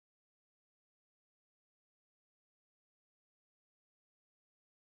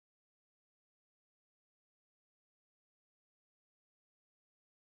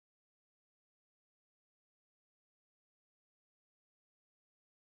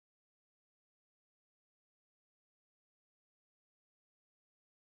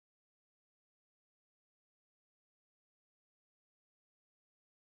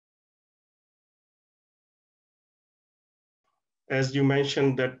as you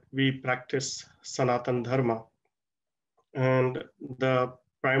mentioned, that we practice Sanatan Dharma. And the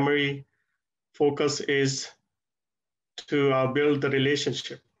primary focus is to build the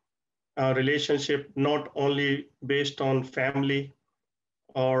relationship. Relationship not only based on family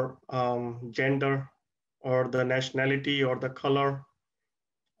or gender or the nationality or the color,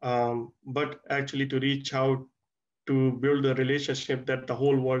 but actually to reach out to build a relationship that the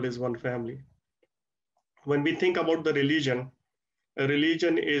whole world is one family. When we think about the religion, a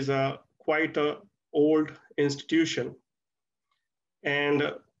religion is quite an old institution.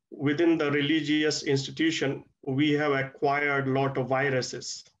 And within the religious institution, we have acquired a lot of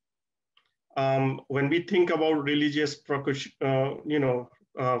viruses. When we think about religious, freedom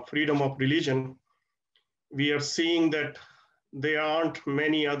of religion, we are seeing that there aren't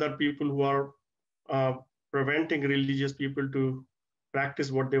many other people who are preventing religious people to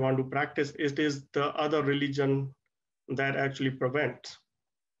practice what they want to practice. It is the other religion that actually prevents.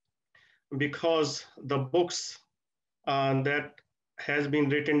 Because the books that has been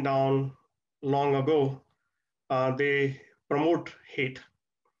written down long ago, they promote hate.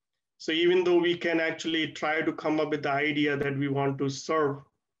 So even though we can actually try to come up with the idea that we want to serve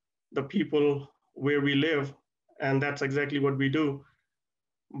the people where we live, and that's exactly what we do,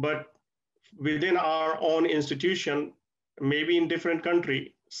 but within our own institution, maybe in different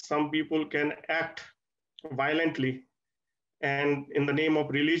country, some people can act violently and in the name of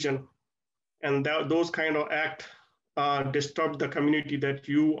religion, and those kind of act disturb the community that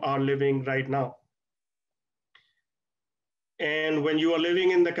you are living right now. And when you are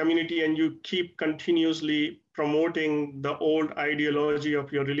living in the community and you keep continuously promoting the old ideology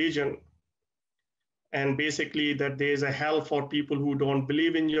of your religion, and basically that there is a hell for people who don't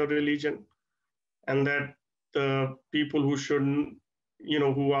believe in your religion, and that the people who shouldn't,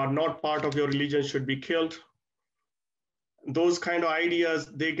 who are not part of your religion should be killed. Those kind of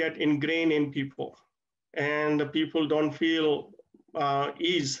ideas, they get ingrained in people, and the people don't feel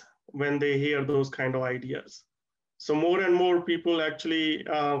ease when they hear those kind of ideas. So more and more people actually,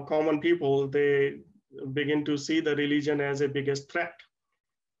 common people, they begin to see the religion as a biggest threat.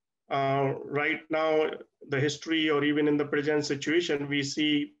 Right now, the history or even in the present situation, we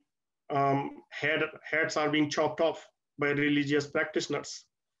see heads are being chopped off by religious practitioners.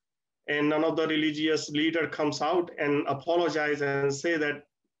 And none of the religious leader comes out and apologize and say that,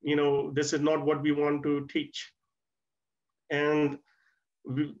 this is not what we want to teach. And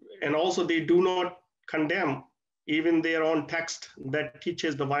also they do not condemn even their own text that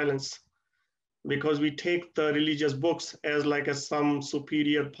teaches the violence, because we take the religious books as like some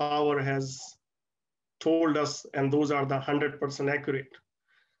superior power has told us, and those are the 100% accurate.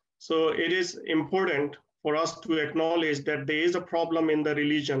 So it is important for us to acknowledge that there is a problem in the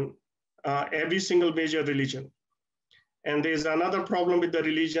religion, every single major religion. And there's another problem with the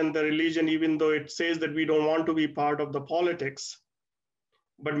religion, even though it says that we don't want to be part of the politics,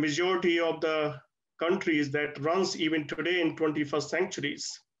 but majority of the countries that runs even today in 21st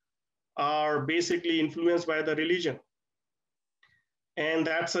centuries are basically influenced by the religion. And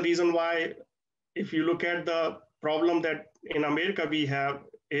that's the reason why, if you look at the problem that in America we have,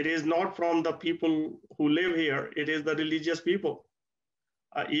 it is not from the people who live here, it is the religious people.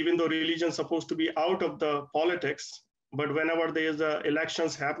 Even though religion is supposed to be out of the politics, but whenever there's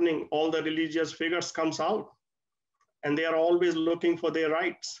elections happening, all the religious figures comes out, and they are always looking for their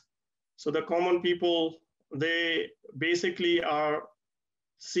rights. So the common people, they basically are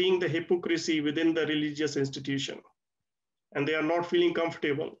seeing the hypocrisy within the religious institution, and they are not feeling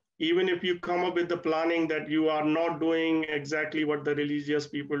comfortable. Even if you come up with the planning that you are not doing exactly what the religious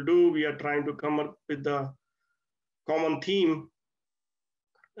people do, we are trying to come up with the common theme.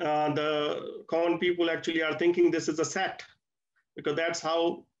 The common people actually are thinking this is a sect, because that's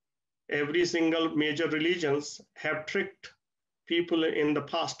how every single major religions have tricked people in the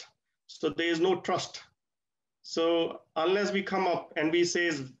past. So there is no trust. So unless we come up and we say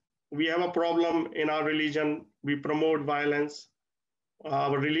we have a problem in our religion, we promote violence,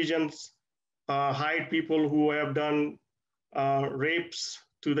 our religions hide people who have done rapes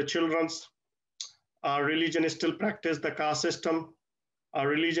to the children, our religion is still practice the caste system, our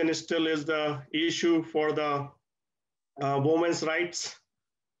religion still is the issue for the women's rights,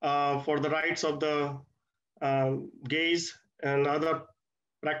 for the rights of the gays and other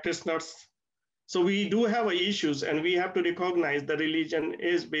practitioners. So we do have issues, and we have to recognize the religion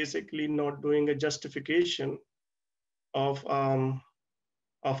is basically not doing a justification of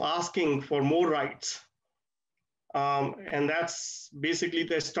asking for more rights. And that's basically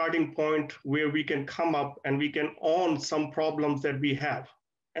the starting point where we can come up and we can own some problems that we have.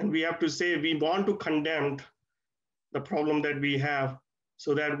 And we have to say we want to condemn the problem that we have,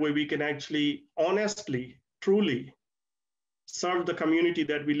 so that way we can actually honestly, truly serve the community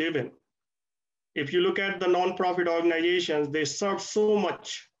that we live in. If you look at the nonprofit organizations, they serve so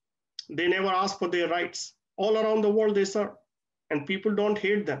much. They never ask for their rights. All around the world they serve, and people don't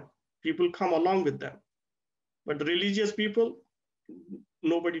hate them. People come along with them. But the religious people,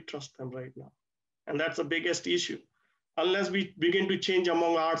 nobody trusts them right now. And that's the biggest issue. Unless we begin to change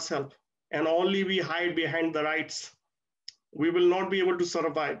among ourselves and only we hide behind the rights, we will not be able to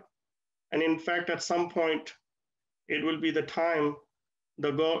survive. And in fact, at some point, it will be the time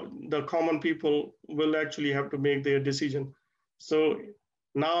the common people will actually have to make their decision. So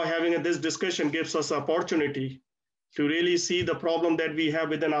now having this discussion gives us opportunity to really see the problem that we have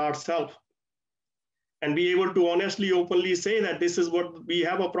within ourselves and be able to honestly, openly say that this is what we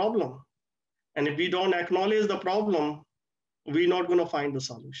have a problem. And if we don't acknowledge the problem, we're not going to find the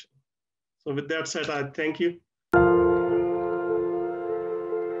solution. So with that said, I thank you.